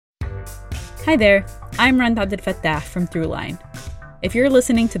Hi there, I'm Randa Abdel-Fattah from Throughline. If you're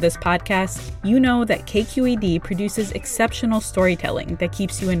listening to this podcast, you know that KQED produces exceptional storytelling that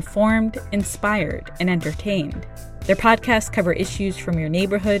keeps you informed, inspired, and entertained. Their podcasts cover issues from your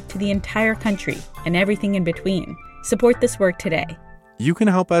neighborhood to the entire country and everything in between. Support this work today. You can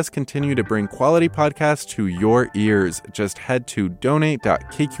help us continue to bring quality podcasts to your ears. Just head to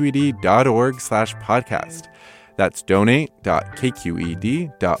donate.kqed.org/podcast. That's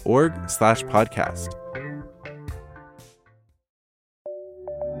donate.kqed.org/podcast.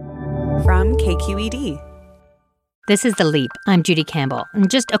 From KQED. This is The Leap. I'm Judy Campbell. And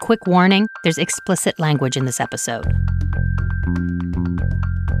just a quick warning, there's explicit language in this episode.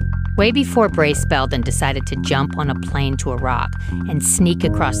 Way before Belden decided to jump on a plane to Iraq and sneak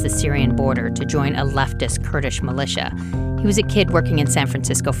across the Syrian border to join a leftist Kurdish militia, he was a kid working in San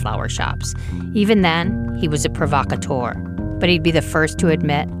Francisco flower shops. Even then, he was a provocateur. But he'd be the first to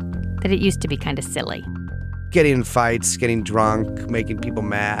admit that it used to be kind of silly. Getting in fights, getting drunk, making people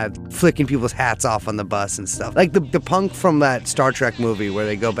mad, flicking people's hats off on the bus and stuff. Like the punk from that Star Trek movie where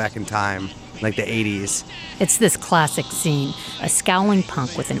they go back in time, like the 80s. It's this classic scene. A scowling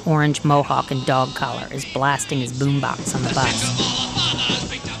punk with an orange mohawk and dog collar is blasting his boombox on the bus.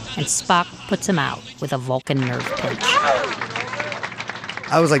 And Spock puts him out with a Vulcan nerve pinch.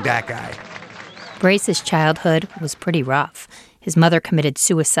 I was like that guy. Brace's childhood was pretty rough. His mother committed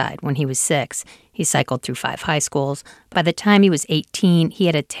suicide when he was 6. He cycled through 5 high schools. By the time he was 18, he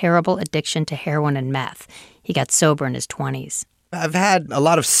had a terrible addiction to heroin and meth. He got sober in his 20s. I've had a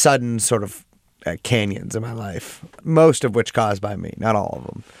lot of sudden sort of canyons in my life, most of which caused by me, not all of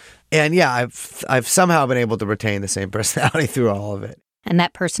them. And yeah, I've somehow been able to retain the same personality through all of it. And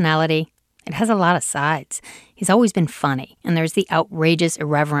that personality, it has a lot of sides. He's always been funny, and there's the outrageous,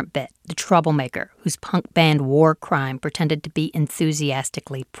 irreverent bit, the troublemaker whose punk band War Crime pretended to be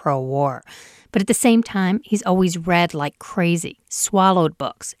enthusiastically pro-war. But at the same time, he's always read like crazy, swallowed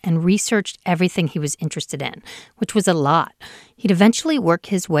books, and researched everything he was interested in, which was a lot. He'd eventually work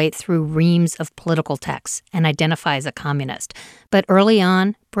his way through reams of political texts and identify as a communist. But early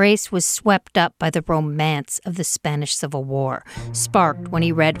on, Brace was swept up by the romance of the Spanish Civil War, sparked when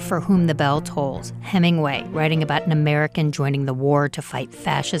he read For Whom the Bell Tolls, Hemingway writing about an American joining the war to fight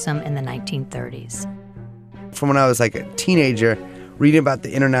fascism in the 1930s. From when I was like a teenager, reading about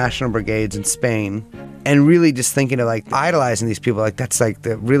the international brigades in Spain and really just thinking of like idolizing these people, like that's like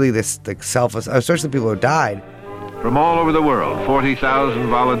this selfless, especially the people who died. From all over the world, 40,000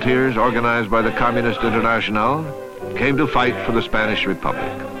 volunteers organized by the Communist International came to fight for the Spanish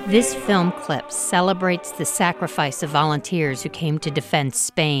Republic. This film clip celebrates the sacrifice of volunteers who came to defend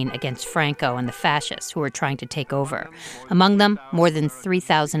Spain against Franco and the fascists who were trying to take over. Among them, more than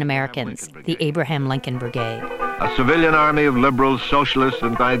 3,000 Americans, the Abraham Lincoln Brigade. A civilian army of liberals, socialists,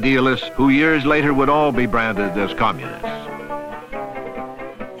 and idealists who years later would all be branded as communists.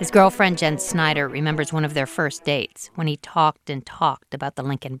 His girlfriend, Jen Snyder, remembers one of their first dates when he talked and talked about the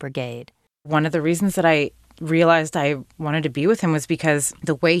Lincoln Brigade. One of the reasons that I realized I wanted to be with him was because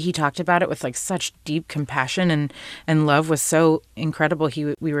the way he talked about it with like such deep compassion and love was so incredible.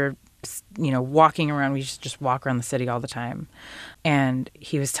 We were, walking around. We used to just walk around the city all the time. And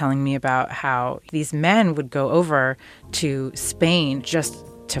he was telling me about how these men would go over to Spain just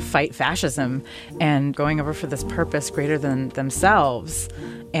to fight fascism and going over for this purpose greater than themselves.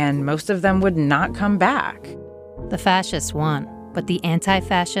 And most of them would not come back. The fascists won, but the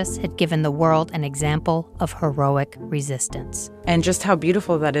anti-fascists had given the world an example of heroic resistance. And just how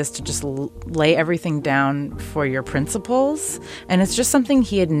beautiful that is to just lay everything down for your principles. And it's just something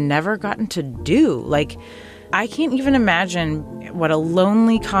he had never gotten to do. Like, I can't even imagine what a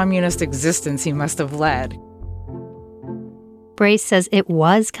lonely communist existence he must have led. Brace says it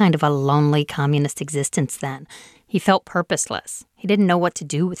was kind of a lonely communist existence then. He felt purposeless. He didn't know what to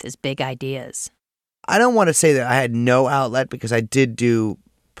do with his big ideas. I don't want to say that I had no outlet because I did do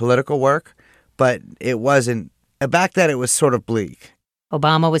political work, but it wasn't. Back then, it was sort of bleak.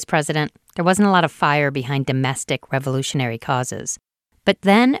 Obama was president. There wasn't a lot of fire behind domestic revolutionary causes. But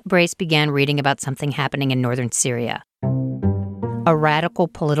then Brace began reading about something happening in northern Syria, a radical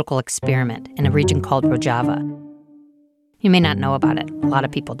political experiment in a region called Rojava. You may not know about it. A lot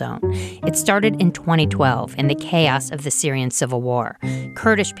of people don't. It started in 2012 in the chaos of the Syrian civil war.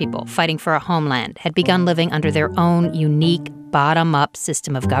 Kurdish people fighting for a homeland had begun living under their own unique bottom-up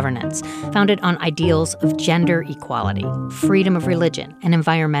system of governance, founded on ideals of gender equality, freedom of religion, and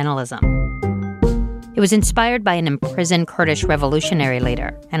environmentalism. It was inspired by an imprisoned Kurdish revolutionary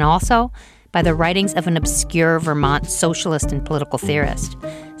leader, and also by the writings of an obscure Vermont socialist and political theorist.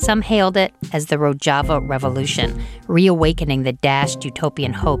 Some hailed it as the Rojava Revolution, reawakening the dashed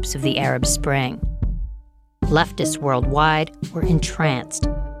utopian hopes of the Arab Spring. Leftists worldwide were entranced.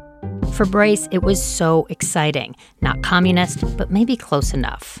 For Brace, it was so exciting. Not communist, but maybe close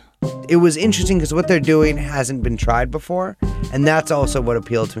enough. It was interesting because what they're doing hasn't been tried before, and that's also what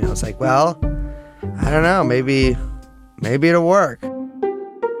appealed to me. I was like, well, I don't know, maybe it'll work.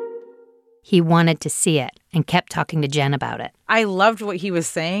 He wanted to see it and kept talking to Jen about it. I loved what he was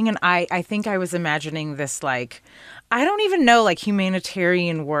saying, and I think I was imagining this, like, I don't even know, like,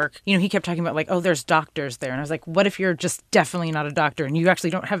 humanitarian work. You know, he kept talking about, like, oh, there's doctors there. And I was like, what if you're just definitely not a doctor and you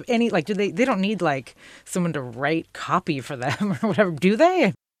actually don't have any, like, they don't need, like, someone to write copy for them or whatever, do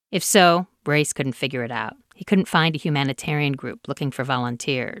they? If so, Brace couldn't figure it out. He couldn't find a humanitarian group looking for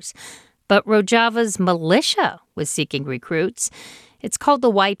volunteers. But Rojava's militia was seeking recruits. It's called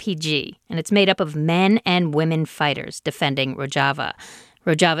the YPG, and it's made up of men and women fighters defending Rojava.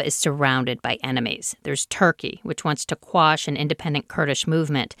 Rojava is surrounded by enemies. There's Turkey, which wants to quash an independent Kurdish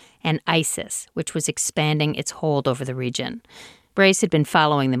movement, and ISIS, which was expanding its hold over the region. Brace had been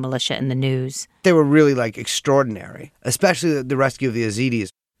following the militia in the news. They were really, like, extraordinary, especially the rescue of the Yazidis.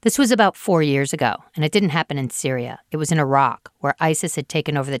 This was about 4 years ago, and it didn't happen in Syria. It was in Iraq, where ISIS had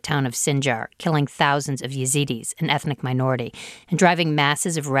taken over the town of Sinjar, killing thousands of Yazidis, an ethnic minority, and driving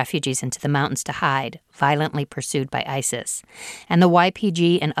masses of refugees into the mountains to hide, violently pursued by ISIS. And the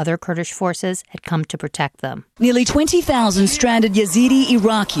YPG and other Kurdish forces had come to protect them. Nearly 20,000 stranded Yazidi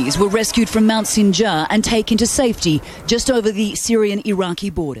Iraqis were rescued from Mount Sinjar and taken to safety just over the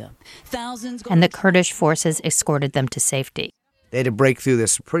Syrian-Iraqi border. And the Kurdish forces escorted them to safety. They had to break through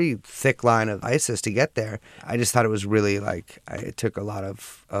this pretty thick line of ISIS to get there. I just thought it was really, like, it took a lot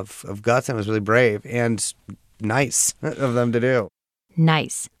of guts, and it was really brave and nice of them to do.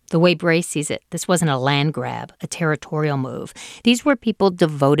 Nice. The way Brace sees it, this wasn't a land grab, a territorial move. These were people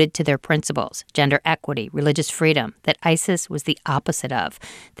devoted to their principles, gender equity, religious freedom, that ISIS was the opposite of.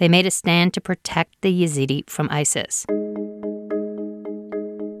 They made a stand to protect the Yazidi from ISIS.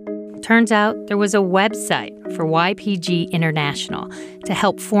 Turns out there was a website for YPG International to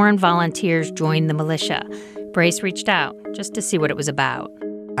help foreign volunteers join the militia. Brace reached out just to see what it was about.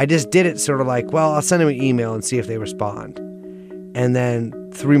 I just did it sort of like, well, I'll send them an email and see if they respond. And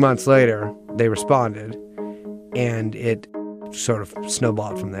then 3 months later, they responded, and it sort of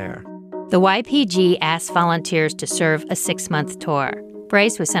snowballed from there. The YPG asked volunteers to serve a 6-month tour.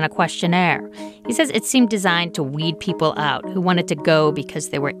 Brace was sent a questionnaire. He says it seemed designed to weed people out who wanted to go because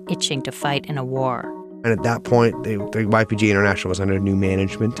they were itching to fight in a war. And at that point, the YPG International was under new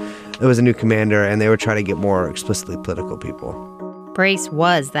management. There was a new commander, and they were trying to get more explicitly political people. Brace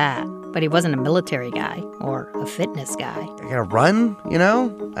was that, but he wasn't a military guy or a fitness guy. I gotta run, you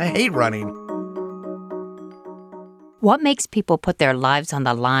know? I hate running. What makes people put their lives on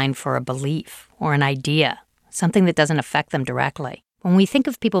the line for a belief or an idea, something that doesn't affect them directly? When we think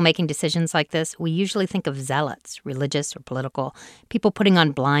of people making decisions like this, we usually think of zealots, religious or political, people putting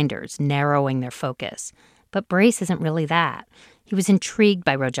on blinders, narrowing their focus. But Brace isn't really that. He was intrigued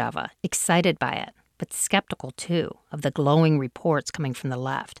by Rojava, excited by it, but skeptical, too, of the glowing reports coming from the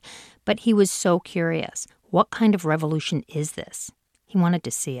left. But he was so curious. What kind of revolution is this? He wanted to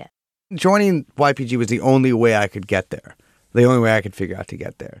see it. Joining YPG was the only way I could get there, the only way I could figure out to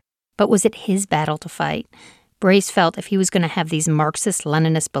get there. But was it his battle to fight? Brace felt if he was going to have these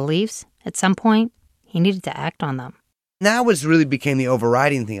Marxist-Leninist beliefs, at some point, he needed to act on them. That was really became the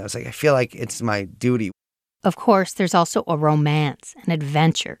overriding thing. I was like, I feel like it's my duty. Of course, there's also a romance, an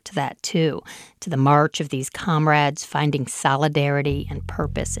adventure to that, too, to the march of these comrades finding solidarity and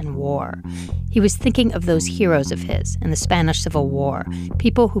purpose in war. He was thinking of those heroes of his in the Spanish Civil War,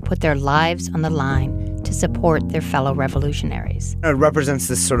 people who put their lives on the line to support their fellow revolutionaries. It represents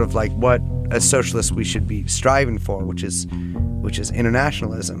this sort of like what as socialists we should be striving for, which is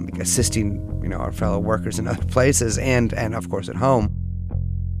internationalism, like assisting, our fellow workers in other places and of course at home.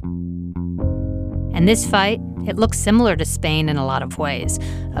 And this fight, it looks similar to Spain in a lot of ways.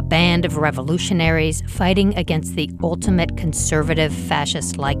 A band of revolutionaries fighting against the ultimate conservative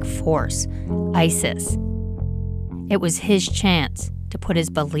fascist-like force, ISIS. It was his chance to put his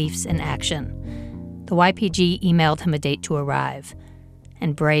beliefs in action. The YPG emailed him a date to arrive,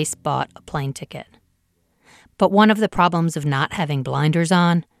 and Brace bought a plane ticket. But one of the problems of not having blinders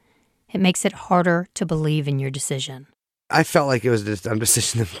on, it makes it harder to believe in your decision. I felt like it was just a dumb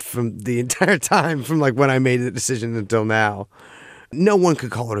decision from the entire time, from like when I made the decision until now. No one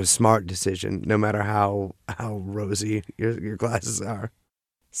could call it a smart decision, no matter how rosy your glasses are.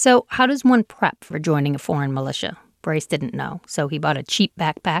 So how does one prep for joining a foreign militia? Brace didn't know, so he bought a cheap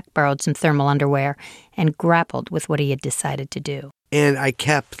backpack, borrowed some thermal underwear, and grappled with what he had decided to do. And I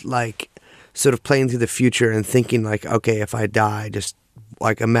kept like sort of playing through the future and thinking like, okay, if I die, just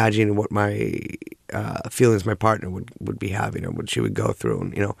like imagining what my feelings my partner would be having, or what she would go through,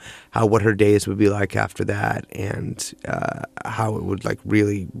 and what her days would be like after that, and how it would like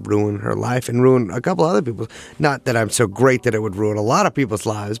really ruin her life and ruin a couple other people's. Not that I'm so great that it would ruin a lot of people's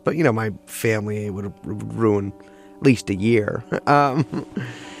lives, but my family would ruin at least a year, and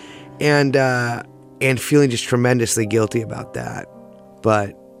feeling just tremendously guilty about that,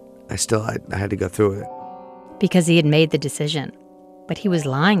 but I had to go through it because he had made the decision, but he was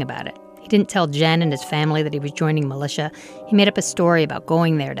lying about it. He didn't tell Jen and his family that he was joining militia. He made up a story about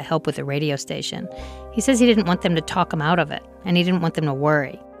going there to help with the radio station. He says he didn't want them to talk him out of it, and he didn't want them to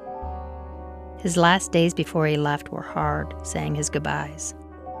worry. His last days before he left were hard, saying his goodbyes.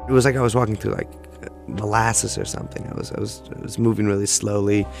 It was like I was walking through like molasses or something. I was moving really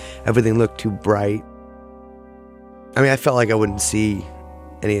slowly. Everything looked too bright. I mean, I felt like I wouldn't see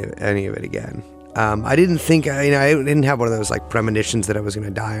any of it again. I didn't think, I didn't have one of those like premonitions that I was going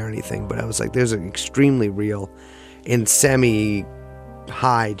to die or anything, but I was like, there's an extremely real and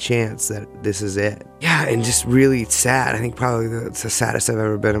semi-high chance that this is it. Yeah, and just really sad. I think probably it's the saddest I've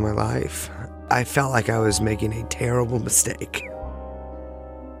ever been in my life. I felt like I was making a terrible mistake.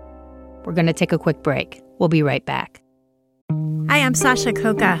 We're going to take a quick break. We'll be right back. Hi, I'm Sasha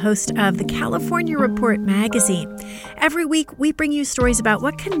Koka, host of the California Report magazine. Every week, we bring you stories about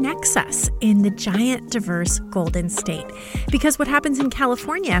what connects us in the giant, diverse Golden State. Because what happens in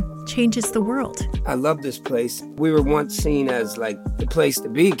California changes the world. I love this place. We were once seen as like the place to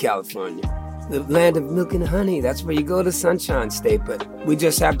be, California. The land of milk and honey. That's where you go to Sunshine State, but we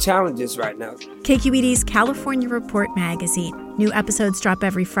just have challenges right now. KQED's California Report magazine. New episodes drop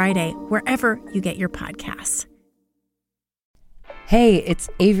every Friday, wherever you get your podcasts. Hey, it's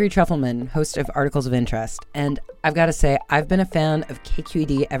Avery Trufelman, host of Articles of Interest, and I've got to say, I've been a fan of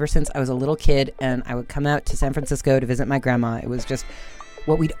KQED ever since I was a little kid, and I would come out to San Francisco to visit my grandma. It was just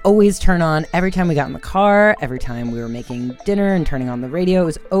what we'd always turn on every time we got in the car, every time we were making dinner and turning on the radio. It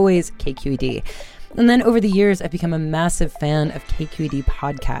was always KQED. And then over the years, I've become a massive fan of KQED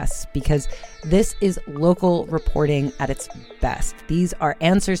podcasts because this is local reporting at its best. These are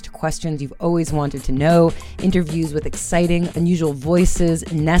answers to questions you've always wanted to know, interviews with exciting, unusual voices,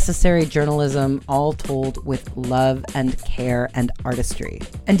 necessary journalism, all told with love and care and artistry.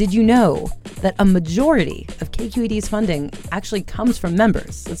 And did you know that a majority of KQED's funding actually comes from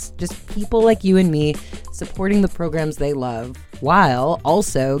members? It's just people like you and me supporting the programs they love, while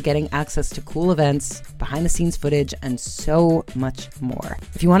also getting access to cool events, behind-the-scenes footage, and so much more.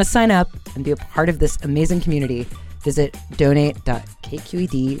 If you want to sign up and be a part of this amazing community, visit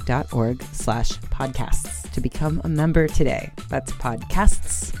donate.kqed.org/podcasts to become a member today. That's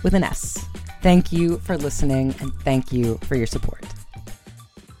podcasts with an S. Thank you for listening, and thank you for your support.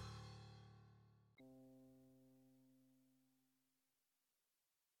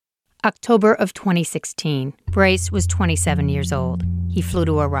 October of 2016. Brace was 27 years old. He flew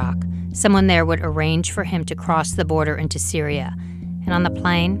to Iraq. Someone there would arrange for him to cross the border into Syria. And on the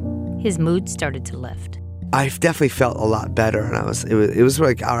plane, his mood started to lift. I definitely felt a lot better, and it was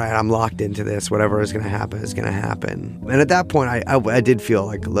like, all right, I'm locked into this. Whatever is going to happen is going to happen. And at that point, I did feel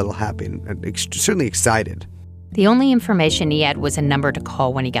like a little happy and certainly excited. The only information he had was a number to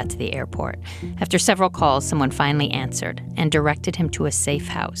call when he got to the airport. After several calls, someone finally answered and directed him to a safe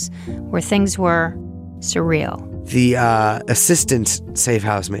house where things were surreal. The assistant safe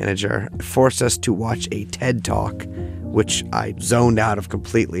house manager forced us to watch a TED Talk, which I zoned out of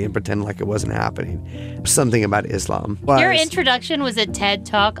completely and pretended like it wasn't happening. Something about Islam. Your introduction was a TED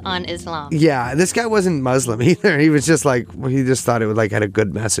Talk on Islam. Yeah, this guy wasn't Muslim either. He was just like, he just thought it would like had a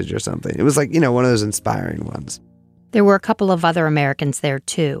good message or something. It was like, one of those inspiring ones. There were a couple of other Americans there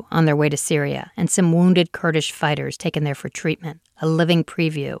too, on their way to Syria, and some wounded Kurdish fighters taken there for treatment, a living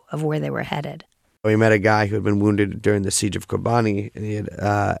preview of where they were headed. We met a guy who had been wounded during the siege of Kobani, and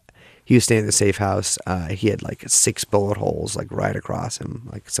he was staying in the safe house. He had like 6 bullet holes like right across him,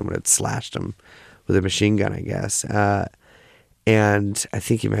 like someone had slashed him with a machine gun, I guess. And I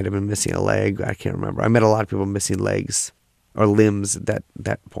think he might have been missing a leg. I can't remember. I met a lot of people missing legs or limbs at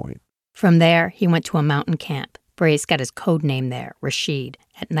that point. From there, he went to a mountain camp. Brace got his code name there, Rashid.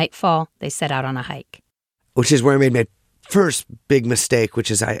 At nightfall, they set out on a hike. Which is where I made my first big mistake,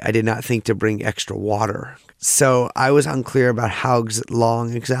 which is I did not think to bring extra water. So I was unclear about how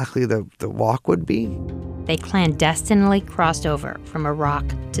long exactly the walk would be. They clandestinely crossed over from Iraq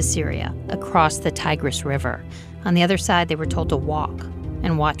to Syria, across the Tigris River. On the other side, they were told to walk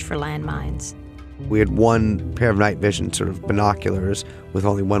and watch for landmines. We had one pair of night vision sort of binoculars with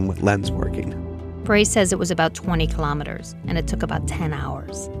only one lens working. Brace says it was about 20 kilometers, and it took about 10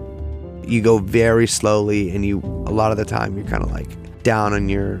 hours. You go very slowly, and a lot of the time you're kind of like down on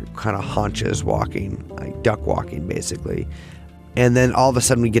your kind of haunches walking, like duck walking basically. And then all of a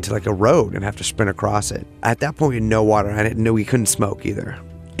sudden we get to like a road and have to sprint across it. At that point we had no water. I didn't know we couldn't smoke either.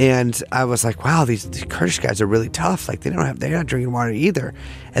 And I was like, wow, these Kurdish guys are really tough. Like they're not drinking water either.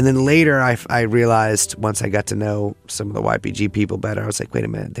 And then later I realized, once I got to know some of the YPG people better, I was like, wait a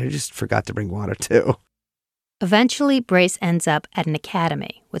minute, they just forgot to bring water too. Eventually, Brace ends up at an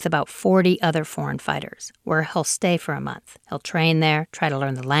academy with about 40 other foreign fighters, where he'll stay for a month. He'll train there, try to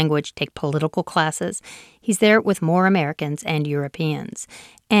learn the language, take political classes. He's there with more Americans and Europeans.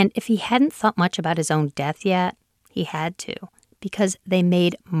 And if he hadn't thought much about his own death yet, he had to, because they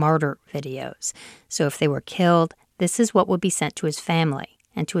made martyr videos. So if they were killed, this is what would be sent to his family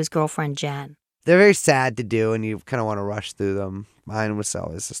and to his girlfriend, Jen. They're very sad to do, and you kind of want to rush through them. Mine was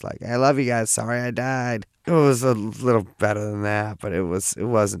always just like, I love you guys, sorry I died. It was a little better than that, but it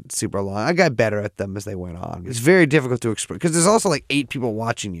wasn't super long. I got better at them as they went on. It's very difficult to explain, because there's also like 8 people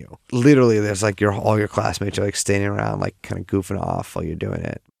watching you. Literally, there's like all your classmates are like standing around, like kind of goofing off while you're doing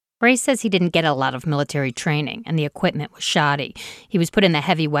it. Brace says he didn't get a lot of military training, and the equipment was shoddy. He was put in the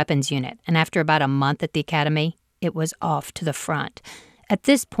heavy weapons unit, and after about a month at the academy, it was off to the front. At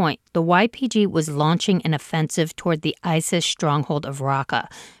this point, the YPG was launching an offensive toward the ISIS stronghold of Raqqa.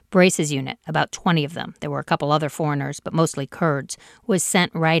 Brace's unit, about 20 of them, there were a couple other foreigners, but mostly Kurds, was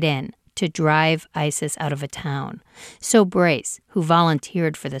sent right in to drive ISIS out of a town. So Brace, who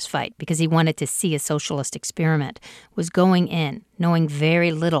volunteered for this fight because he wanted to see a socialist experiment, was going in, knowing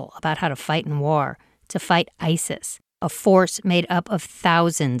very little about how to fight in war, to fight ISIS, a force made up of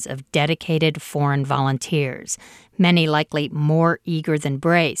thousands of dedicated foreign volunteers, many likely more eager than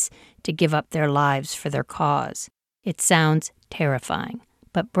Brace to give up their lives for their cause. It sounds terrifying,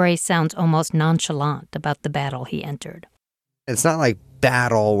 but Brace sounds almost nonchalant about the battle he entered. It's not like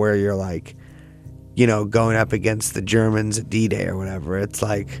battle where you're like, going up against the Germans at D-Day or whatever. It's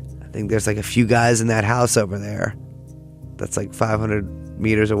like, I think there's like a few guys in that house over there that's like 500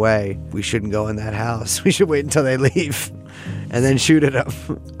 meters away. We shouldn't go in that house. We should wait until they leave and then shoot at them.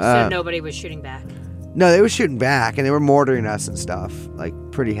 So nobody was shooting back? No, they were shooting back, and they were mortaring us and stuff, like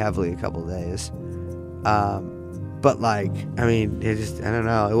pretty heavily a couple of days. But like, I mean, I don't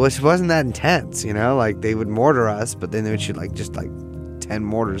know. It wasn't that intense, like they would mortar us, but then they would shoot like 10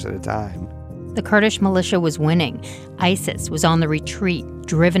 mortars at a time. The Kurdish militia was winning. ISIS was on the retreat,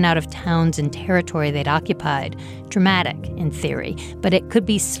 driven out of towns and territory they'd occupied. Dramatic, in theory, but it could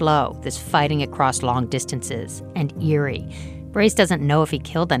be slow, this fighting across long distances, and eerie. Brace doesn't know if he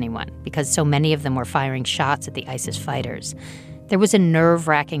killed anyone, because so many of them were firing shots at the ISIS fighters. There was a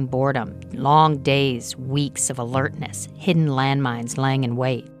nerve-wracking boredom, long days, weeks of alertness, hidden landmines laying in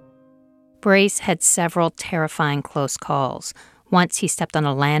wait. Brace had several terrifying close calls. Once he stepped on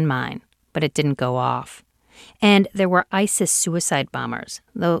a landmine, but it didn't go off. And there were ISIS suicide bombers,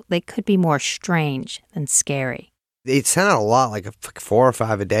 though they could be more strange than scary. They sent out a lot, like 4 or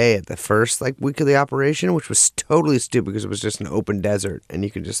 5 a day at the first week of the operation, which was totally stupid because it was just an open desert, and you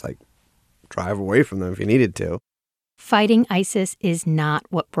could just drive away from them if you needed to. Fighting ISIS is not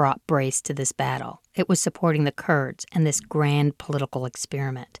what brought Brace to this battle. It was supporting the Kurds and this grand political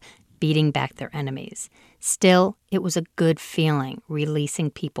experiment, beating back their enemies. Still, it was a good feeling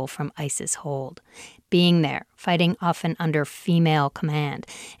releasing people from ISIS' hold. Being there, fighting often under female command,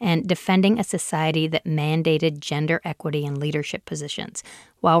 and defending a society that mandated gender equity in leadership positions,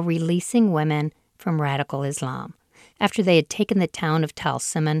 while releasing women from radical Islam. After they had taken the town of Tal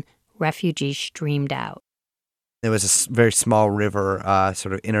Simon, refugees streamed out. There was a very small river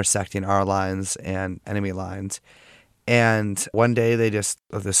sort of intersecting our lines and enemy lines. And one day this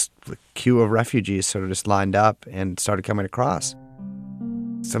queue of refugees sort of just lined up and started coming across.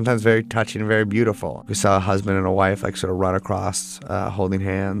 Sometimes very touching and very beautiful. We saw a husband and a wife sort of run across holding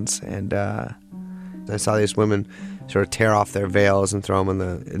hands. And I saw these women sort of tear off their veils and throw them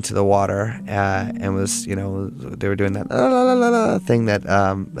into the water. And was, they were doing that la, la, la, la, la thing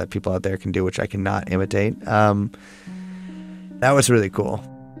that people out there can do, which I cannot imitate. That was really cool.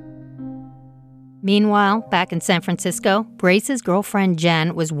 Meanwhile, back in San Francisco, Brace's girlfriend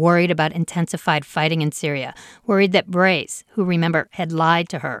Jen was worried about intensified fighting in Syria, worried that Brace, who, remember, had lied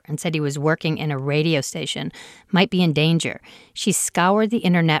to her and said he was working in a radio station, might be in danger. She scoured the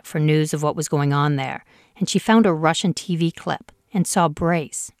internet for news of what was going on there, and she found a Russian TV clip and saw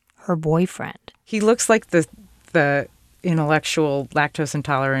Brace, her boyfriend. He looks like the intellectual,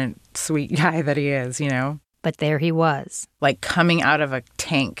 lactose-intolerant, sweet guy that he is, But there he was. Coming out of a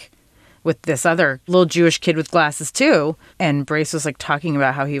tank. with this other little Jewish kid with glasses too. And Brace was like talking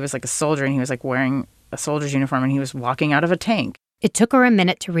about how he was like a soldier and he was like wearing a soldier's uniform and he was walking out of a tank. It took her a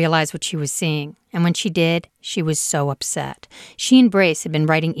minute to realize what she was seeing, and when she did, she was so upset. She and Brace had been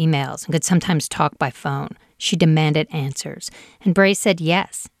writing emails and could sometimes talk by phone. She demanded answers, and Brace said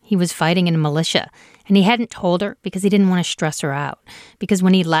yes, he was fighting in a militia, and he hadn't told her because he didn't want to stress her out, because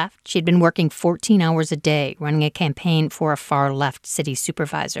when he left, she had been working 14 hours a day running a campaign for a far-left city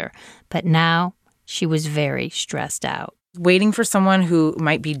supervisor, but now she was very stressed out. Waiting for someone who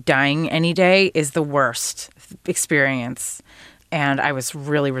might be dying any day is the worst experience. And I was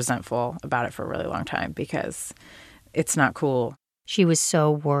really resentful about it for a really long time because it's not cool. She was so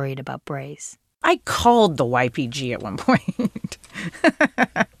worried about Brace. I called the YPG at one point.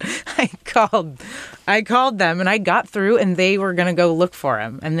 I called them and I got through and they were going to go look for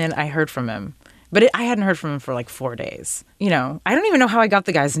him. And then I heard from him. But I hadn't heard from him for like 4 days. You know, I don't even know how I got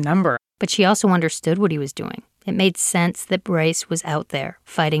the guy's number. But she also understood what he was doing. It made sense that Brace was out there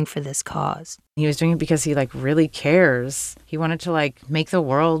fighting for this cause. He was doing it because he, like, really cares. He wanted to, like, make the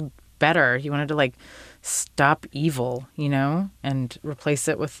world better. He wanted to, like, stop evil, you know, and replace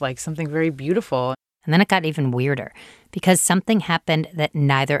it with, like, something very beautiful. And then it got even weirder because something happened that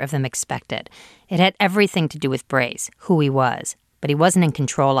neither of them expected. It had everything to do with Brace, who he was, but he wasn't in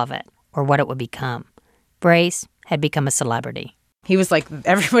control of it or what it would become. Brace had become a celebrity. He was, like,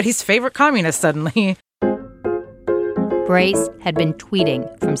 everybody's favorite communist suddenly. Brace had been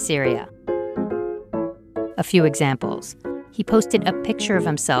tweeting from Syria. A few examples. He posted a picture of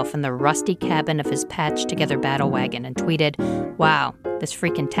himself in the rusty cabin of his patched-together battle wagon and tweeted, "Wow, this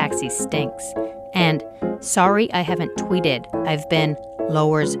freaking taxi stinks." And, "Sorry I haven't tweeted. I've been,"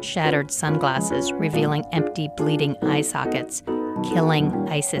 lowers shattered sunglasses, revealing empty, bleeding eye sockets, "killing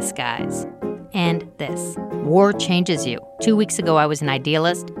ISIS guys." And this, "War changes you. 2 weeks ago I was an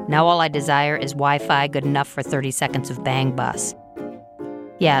idealist. Now all I desire is Wi-Fi good enough for 30 seconds of Bang Bus."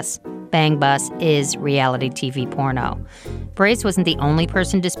 Yes, Bang Bus is reality TV porno. Brace wasn't the only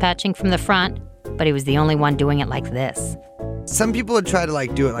person dispatching from the front, but he was the only one doing it like this. Some people would try to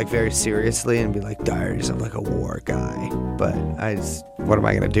like do it like very seriously and be like diaries of like a war guy. But what am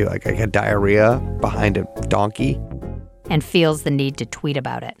I going to do? Like I got diarrhea behind a donkey? And feels the need to tweet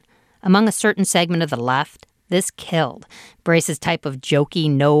about it. Among a certain segment of the left, this killed. Brace's type of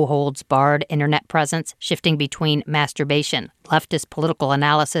jokey, no-holds-barred internet presence, shifting between masturbation, leftist political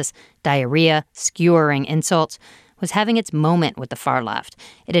analysis, diarrhea, skewering insults, was having its moment with the far left.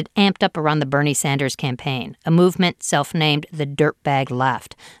 It had amped up around the Bernie Sanders campaign, a movement self-named the dirtbag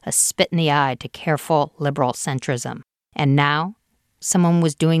left, a spit in the eye to careful liberal centrism. And now, someone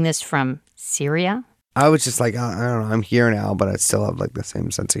was doing this from Syria? I was just like, I don't know, I'm here now, but I still have like the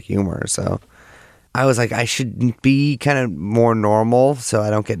same sense of humor. So I was like, I should be kind of more normal so I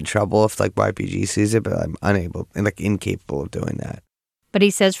don't get in trouble if like YPG sees it, but I'm unable and like incapable of doing that. But he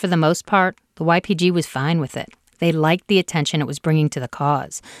says for the most part, the YPG was fine with it. They liked the attention it was bringing to the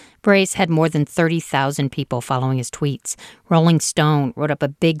cause. Brace had more than 30,000 people following his tweets. Rolling Stone wrote up a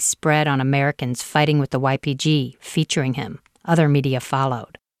big spread on Americans fighting with the YPG, featuring him. Other media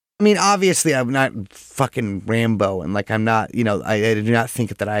followed. I mean, obviously, I'm not fucking Rambo, and like I'm not, you know, I do not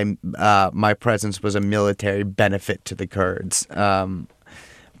think that my presence was a military benefit to the Kurds.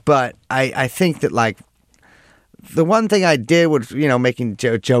 But I think that like the one thing I did was, you know, making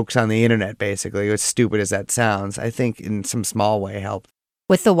jokes on the internet, basically, as stupid as that sounds, I think in some small way helped.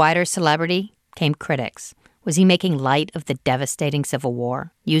 With the wider celebrity came critics. Was he making light of the devastating civil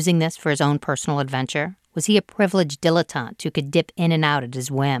war, using this for his own personal adventure? Was he a privileged dilettante who could dip in and out at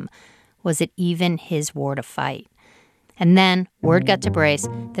his whim? Was it even his war to fight? And then word got to Brace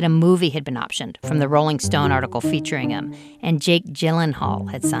that a movie had been optioned from the Rolling Stone article featuring him, and Jake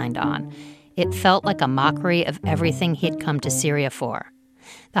Gyllenhaal had signed on. It felt like a mockery of everything he'd come to Syria for.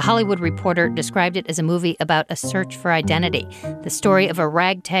 The Hollywood Reporter described it as a movie about a search for identity, the story of a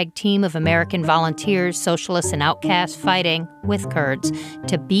ragtag team of American volunteers, socialists, and outcasts fighting, with Kurds,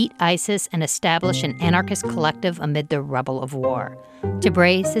 to beat ISIS and establish an anarchist collective amid the rubble of war. To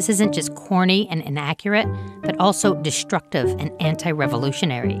Brace, this isn't just corny and inaccurate, but also destructive and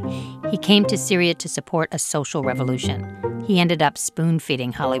anti-revolutionary. He came to Syria to support a social revolution. He ended up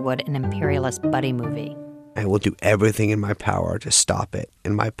spoon-feeding Hollywood an imperialist buddy movie. I will do everything in my power to stop it.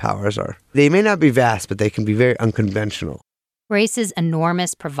 And my powers they may not be vast, but they can be very unconventional. Brace's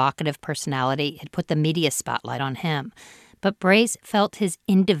enormous, provocative personality had put the media spotlight on him. But Brace felt his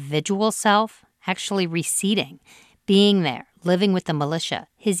individual self actually receding. Being there, living with the militia,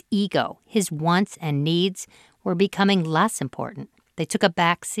 his ego, his wants and needs were becoming less important. They took a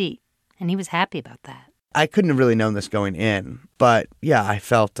back seat, and he was happy about that. I couldn't have really known this going in, but yeah, I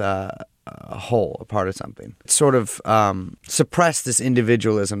felt a whole, a part of something. Sort of suppress this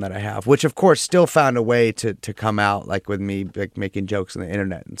individualism that I have, which of course still found a way to come out, like with me like making jokes on the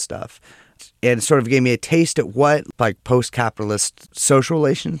internet and stuff. It sort of gave me a taste at what like post-capitalist social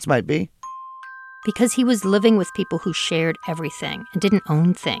relations might be. Because he was living with people who shared everything and didn't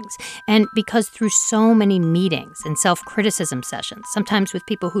own things. And because through so many meetings and self-criticism sessions, sometimes with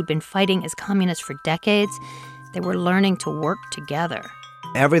people who'd been fighting as communists for decades, they were learning to work together.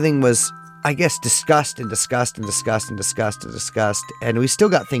 Everything was, I guess, discussed, and we still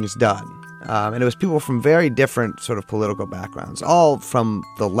got things done. And it was people from very different sort of political backgrounds, all from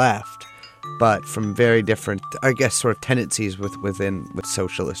the left, but from very different, I guess, sort of tendencies within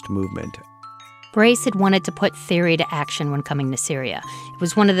socialist movement. Brace had wanted to put theory to action when coming to Syria. It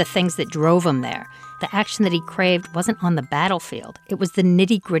was one of the things that drove him there. The action that he craved wasn't on the battlefield. It was the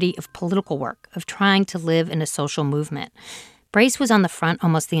nitty-gritty of political work, of trying to live in a social movement. Brace was on the front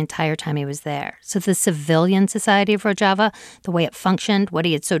almost the entire time he was there. So the civilian society of Rojava, the way it functioned, what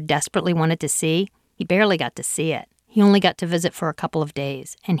he had so desperately wanted to see, he barely got to see it. He only got to visit for a couple of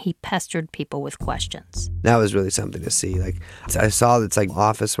days, and he pestered people with questions. That was really something to see. Like, I saw this like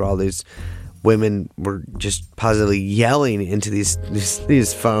office where all these women were just positively yelling into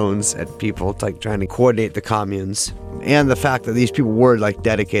these phones at people, like trying to coordinate the communes. And the fact that these people were like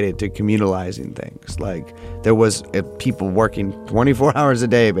dedicated to communalizing things. Like there was people working 24 hours a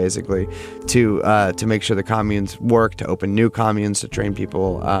day basically to make sure the communes worked, to open new communes, to train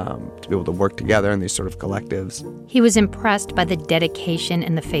people to be able to work together in these sort of collectives. He was impressed by the dedication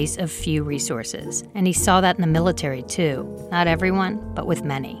in the face of few resources. And he saw that in the military too. Not everyone, but with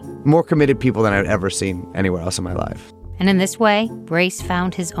many. More committed people than I'd ever seen anywhere else in my life. And in this way, Brace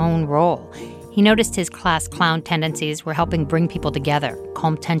found his own role. He noticed his class clown tendencies were helping bring people together,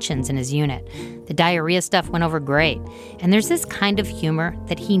 calm tensions in his unit. The diarrhea stuff went over great. And there's this kind of humor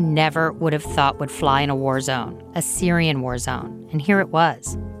that he never would have thought would fly in a war zone, a Syrian war zone. And here it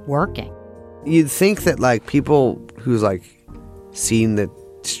was, working. You'd think that like people who's like seen the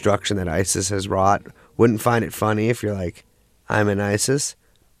destruction that ISIS has wrought wouldn't find it funny if you're like, I'm in ISIS.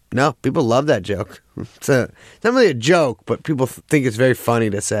 No, people love that joke. It's not really a joke, but people think it's very funny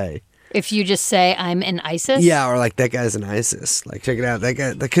to say. If you just say, I'm in ISIS? Yeah, or like, that guy's in ISIS. Like, check it out. That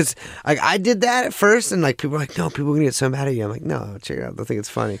guy, because like, I did that at first, and like people were like, no, people are going to get so mad at you. I'm like, no, check it out. They'll think it's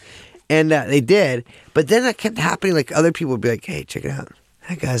funny. And they did. But then that kept happening. Like, other people would be like, hey, check it out.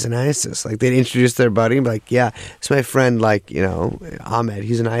 That guy's in ISIS. Like, they'd introduce their buddy and be like, yeah, it's my friend, like, you know, Ahmed.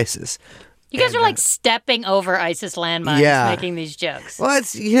 He's in ISIS. You guys are like stepping over ISIS landmines, making these jokes. Well,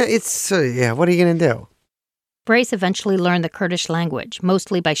 what are you going to do? Brace eventually learned the Kurdish language,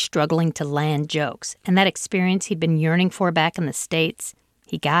 mostly by struggling to land jokes. And that experience he'd been yearning for back in the States,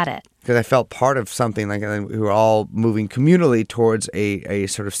 he got it. Because I felt part of something, like we were all moving communally towards a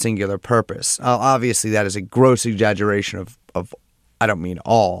sort of singular purpose. Obviously, that is a gross exaggeration of, I don't mean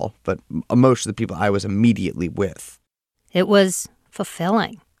all, but most of the people I was immediately with. It was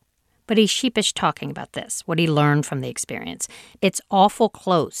fulfilling. But he's sheepish talking about this, what he learned from the experience. It's awful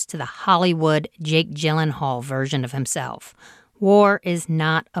close to the Hollywood Jake Gyllenhaal version of himself. War is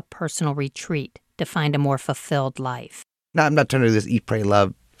not a personal retreat to find a more fulfilled life. No, I'm not trying to do this eat, pray,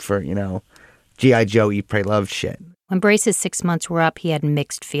 love for, G.I. Joe, eat, pray, love shit. When Brace's 6 months were up, he had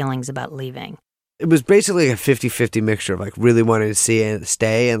mixed feelings about leaving. It was basically a 50-50 mixture of like really wanting to see and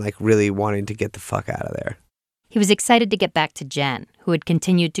stay and like really wanting to get the fuck out of there. He was excited to get back to Jen, who had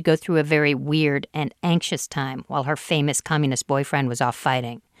continued to go through a very weird and anxious time while her famous communist boyfriend was off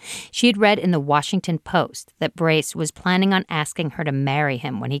fighting. She had read in the Washington Post that Brace was planning on asking her to marry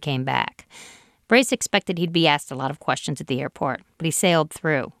him when he came back. Brace expected he'd be asked a lot of questions at the airport, but he sailed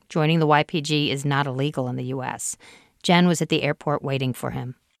through. Joining the YPG is not illegal in the U.S. Jen was at the airport waiting for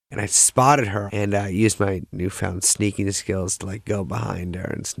him. And I spotted her and used my newfound sneaking skills to like go behind her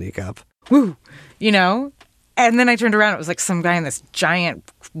and sneak up. Woo! And then I turned around, it was like some guy in this giant,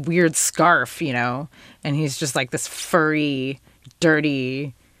 weird scarf, and he's just like this furry,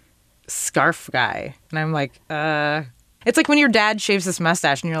 dirty scarf guy. And I'm like, It's like when your dad shaves his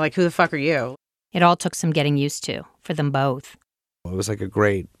mustache and you're like, who the fuck are you? It all took some getting used to, for them both. It was like a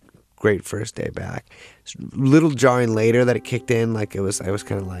great first day back. It's a little jarring later that it kicked in, I was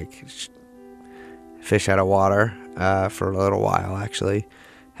kind of like fish out of water for a little while, actually.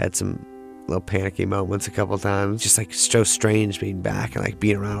 Had some little panicky moments a couple times. Just like so strange being back and like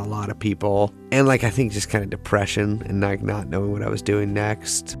being around a lot of people. And like I think just kind of depression and like not knowing what I was doing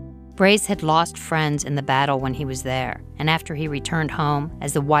next. Brace had lost friends in the battle when he was there. And after he returned home,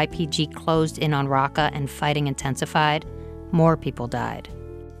 as the YPG closed in on Raqqa and fighting intensified, more people died.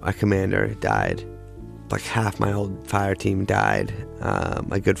 My commander died like half my old fire team died.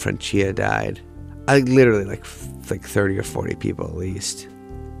 My good friend Chia died. I literally like 30 or 40 people at least.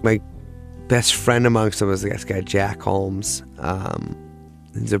 My best friend amongst them was this guy Jack Holmes.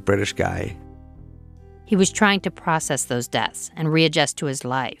 He's a British guy. He was trying to process those deaths and readjust to his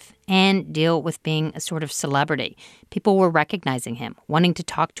life and deal with being a sort of celebrity. People were recognizing him, wanting to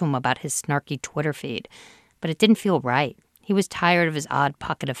talk to him about his snarky Twitter feed. But it didn't feel right. He was tired of his odd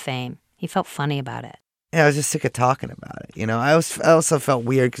pocket of fame. He felt funny about it. Yeah, I was just sick of talking about it. I also felt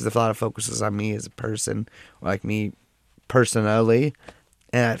weird because a lot of focus was on me as a person, or like me personally,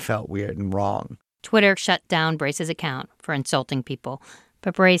 and it felt weird and wrong. Twitter shut down Brace's account for insulting people,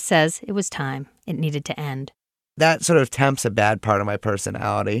 but Brace says it was time. It needed to end. That sort of tempts a bad part of my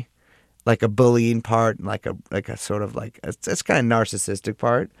personality, like a bullying part, and like a sort of like it's kind of narcissistic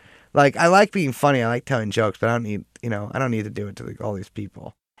part. Like I like being funny, I like telling jokes, but I don't need to do it to all these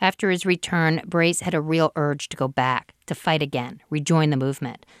people. After his return, Brace had a real urge to go back, to fight again, rejoin the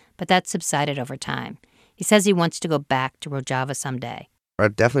movement. But that subsided over time. He says he wants to go back to Rojava someday. I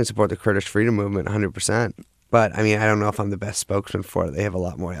definitely support the Kurdish freedom movement 100%. But, I don't know if I'm the best spokesman for it. They have a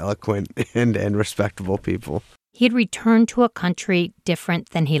lot more eloquent and respectable people. He had returned to a country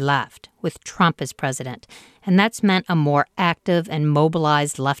different than he left, with Trump as president. And that's meant a more active and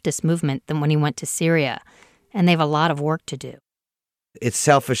mobilized leftist movement than when he went to Syria. And they have a lot of work to do. It's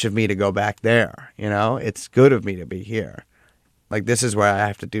selfish of me to go back there, It's good of me to be here. Like, this is where I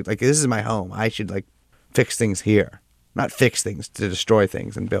have to do, like, this is my home. I should, like, fix things here. Not fix things, to destroy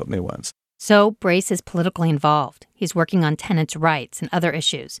things and build new ones. So Brace is politically involved. He's working on tenants' rights and other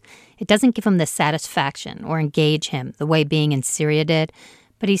issues. It doesn't give him the satisfaction or engage him the way being in Syria did,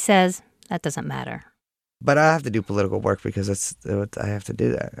 but he says that doesn't matter. But I have to do political work because I have to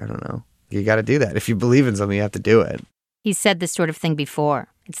do that. I don't know. You got to do that. If you believe in something, you have to do it. He's said this sort of thing before.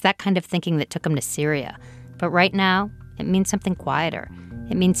 It's that kind of thinking that took him to Syria. But right now, it means something quieter.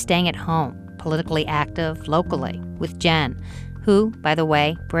 It means staying at home, politically active, locally, with Jen, who, by the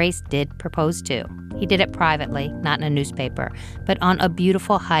way, Brace did propose to. He did it privately, not in a newspaper, but on a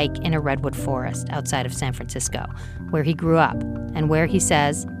beautiful hike in a redwood forest outside of San Francisco, where he grew up and where he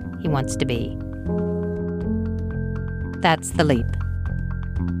says he wants to be. That's The Leap.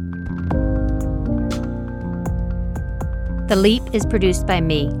 The Leap is produced by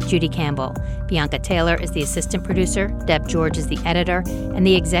me, Judy Campbell. Bianca Taylor is the assistant producer, Deb George is the editor, and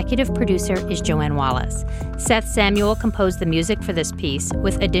the executive producer is Joanne Wallace. Seth Samuel composed the music for this piece,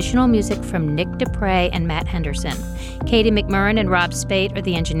 with additional music from Nick Dupre and Matt Henderson. Katie McMurrin and Rob Spate are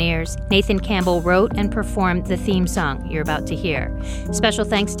the engineers. Nathan Campbell wrote and performed the theme song you're about to hear. Special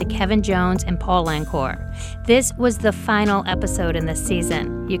thanks to Kevin Jones and Paul Lancourt. This was the final episode in this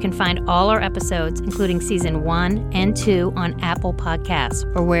season. You can find all our episodes, including season 1 and 2, on Apple Podcasts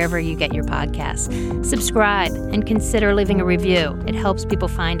or wherever you get your podcasts. Subscribe and consider leaving a review. It helps people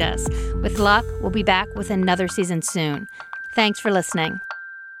find us. With luck, we'll be back with another season soon. Thanks for listening.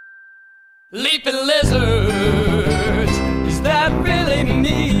 Leaping lizards, is that really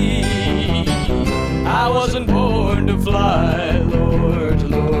me? I wasn't born to fly, Lord,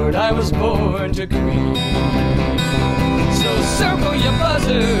 Lord, I was born to creep. So circle your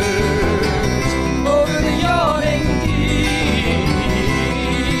buzzards over the yawning deep.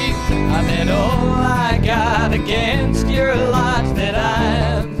 I meant all I got against your lot that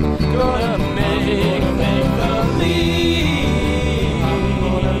I'm gonna make the leap. I'm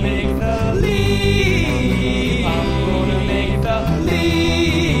gonna make the leap. I'm gonna make the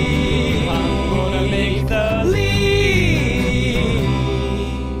leap. I'm gonna make the leap.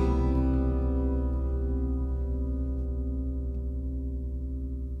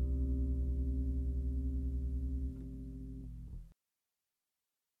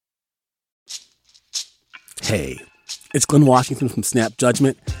 Hey, it's Glenn Washington from Snap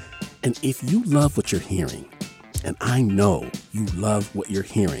Judgment, and if you love what you're hearing, and I know you love what you're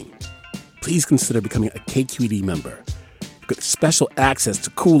hearing, please consider becoming a KQED member. You get special access to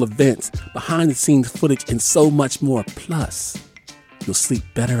cool events, behind-the-scenes footage, and so much more. Plus, you'll sleep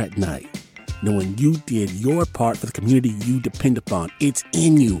better at night knowing you did your part for the community you depend upon. It's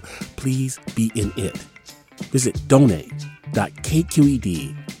in you. Please be in it. Visit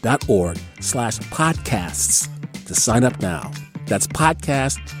donate.kqed.org/podcasts to sign up now. That's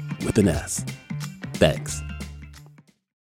podcast with an S. Thanks.